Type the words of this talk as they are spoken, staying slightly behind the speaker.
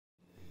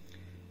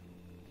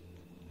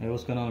Hey,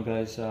 what's going on,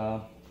 guys?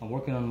 I'm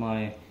working on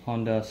my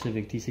Honda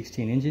Civic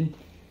T16 engine,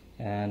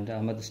 and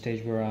I'm at the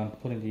stage where I'm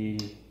putting the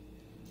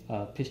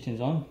pistons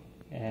on,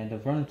 and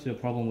I've run into a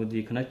problem with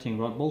the connecting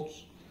rod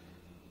bolts.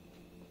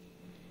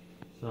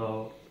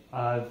 So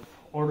I've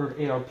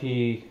ordered ARP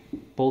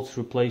bolts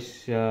to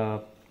replace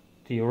the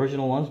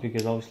original ones,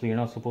 because obviously you're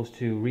not supposed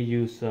to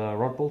reuse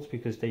rod bolts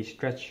because they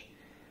stretch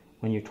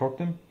when you torque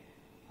them.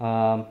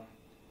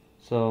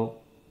 So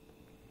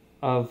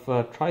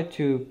I've tried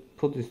to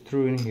put this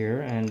through in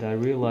here, and I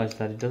realized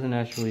that it doesn't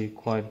actually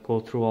quite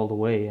go through all the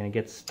way, and it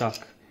gets stuck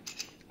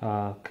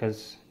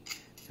because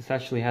this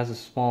actually has a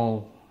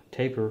small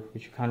taper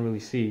which you can't really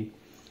see.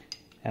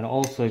 And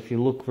also, if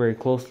you look very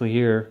closely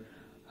here,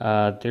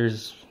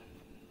 there's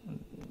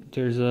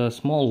a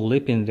small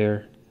lip in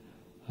there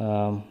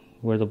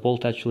where the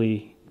bolt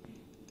actually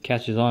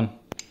catches on.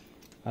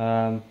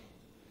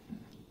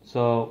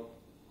 So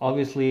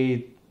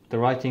obviously the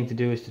right thing to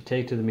do is to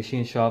take to the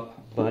machine shop,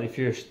 but if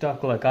you're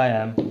stuck like I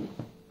am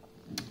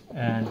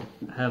and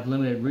have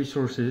limited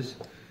resources,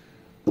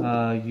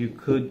 you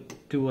could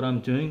do what I'm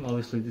doing.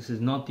 Obviously this is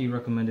not the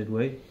recommended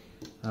way,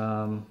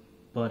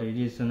 but it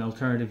is an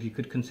alternative you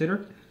could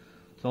consider.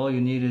 So all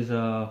you need is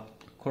a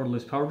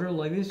cordless power drill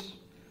like this,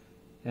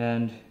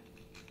 and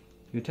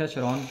you attach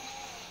it on.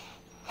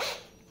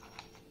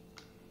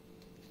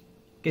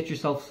 Get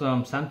yourself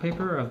some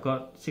sandpaper. I've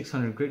got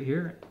 600 grit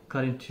here,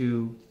 cut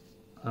into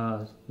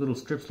little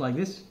strips like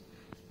this.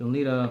 You'll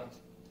need a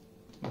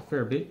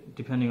fair bit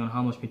depending on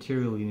how much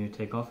material you need to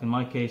take off. In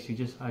my case,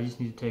 I just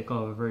need to take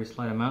off a very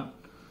slight amount,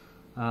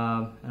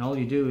 and all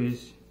you do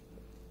is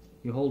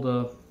you hold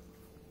the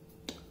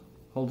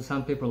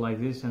sandpaper like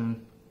this,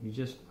 and you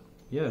just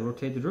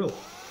rotate the drill.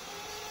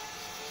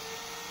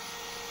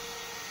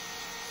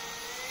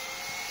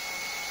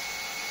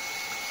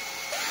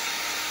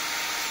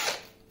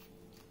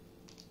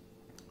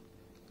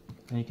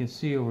 And you can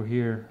see over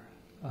here,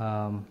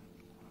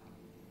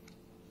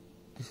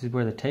 this is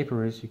where the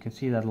taper is. You can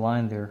see that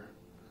line there.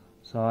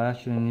 So I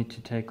actually need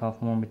to take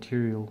off more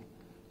material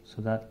so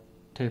that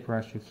taper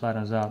actually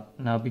flattens out.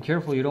 Now be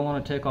careful, you don't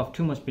want to take off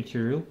too much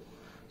material.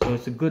 So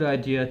it's a good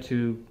idea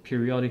to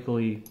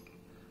periodically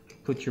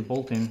put your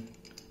bolt in,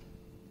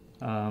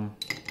 and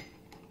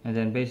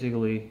then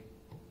basically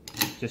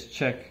just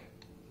check.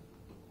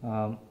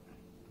 Once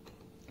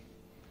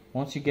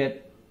you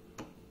get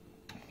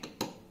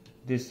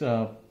this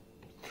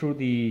through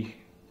the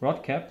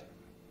rod cap,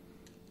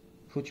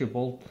 put your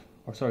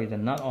the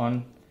nut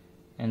on,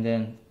 and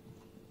then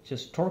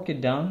just torque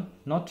it down,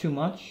 not too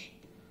much,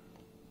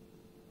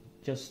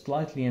 just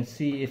slightly, and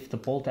see if the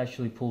bolt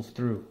actually pulls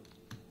through.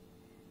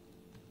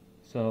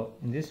 So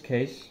in this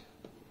case,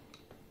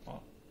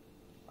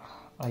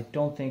 I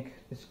don't think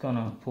it's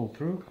gonna pull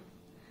through,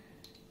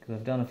 because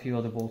I've done a few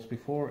other bolts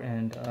before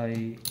and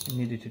I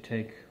needed to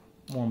take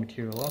more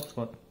material off,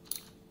 but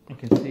you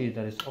can see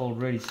that it's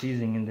already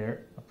seizing in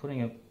there. I'm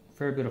putting a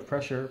fair bit of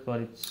pressure,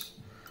 but it's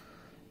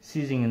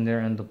seizing in there,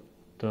 and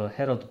the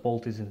head of the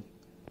bolt isn't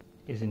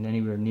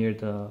anywhere near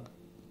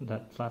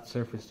that flat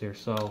surface there.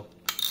 So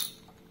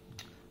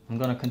I'm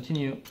gonna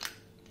continue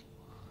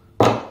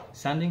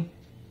sanding,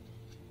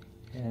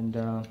 and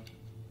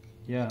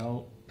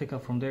I'll pick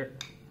up from there.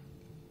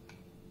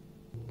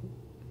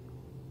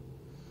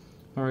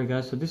 Alright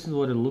guys, so this is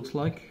what it looks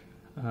like.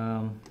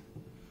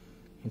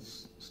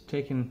 It's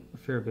taken a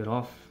fair bit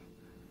off.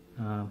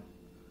 Now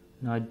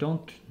I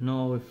don't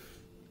know if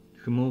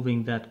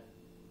removing the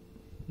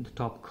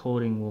top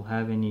coating will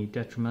have any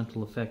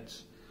detrimental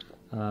effects.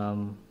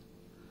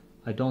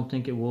 I don't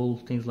think it will.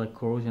 Things like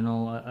corrosion,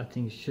 I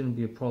think it shouldn't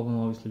be a problem,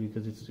 obviously,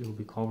 because it'll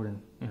be covered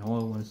in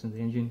oil when it's in the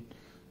engine.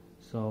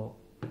 So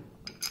I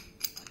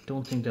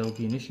don't think that'll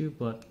be an issue,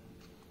 but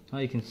now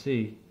you can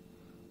see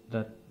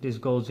that this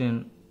goes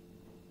in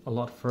a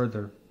lot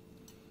further.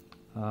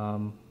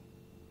 And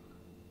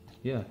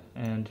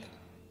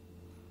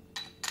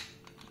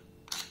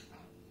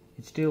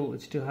it still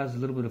has a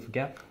little bit of a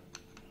gap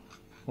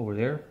over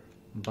there,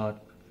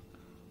 but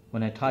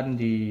when I tighten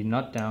the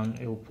nut down,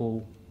 it'll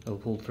pull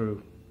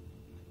through.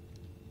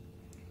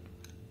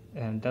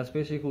 And that's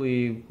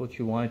basically what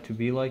you want it to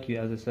be like.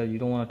 As I said, you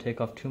don't want to take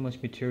off too much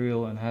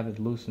material and have it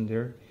loose in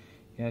there.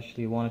 You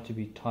actually want it to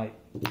be tight.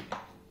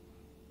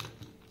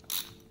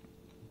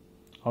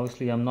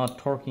 Obviously I'm not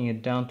torquing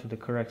it down to the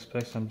correct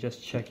specs, I'm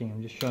just checking.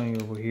 I'm just showing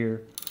you over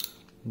here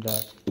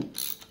that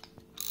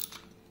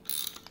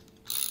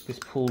this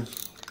pulls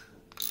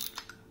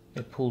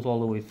all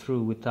the way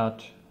through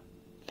without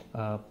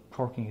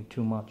torquing it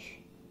too much.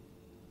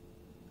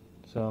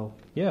 So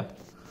yeah,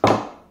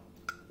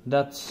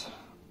 that's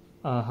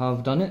how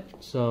I've done it.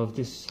 So if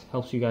this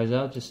helps you guys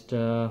out, just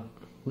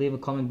leave a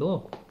comment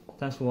below.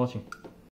 Thanks for watching.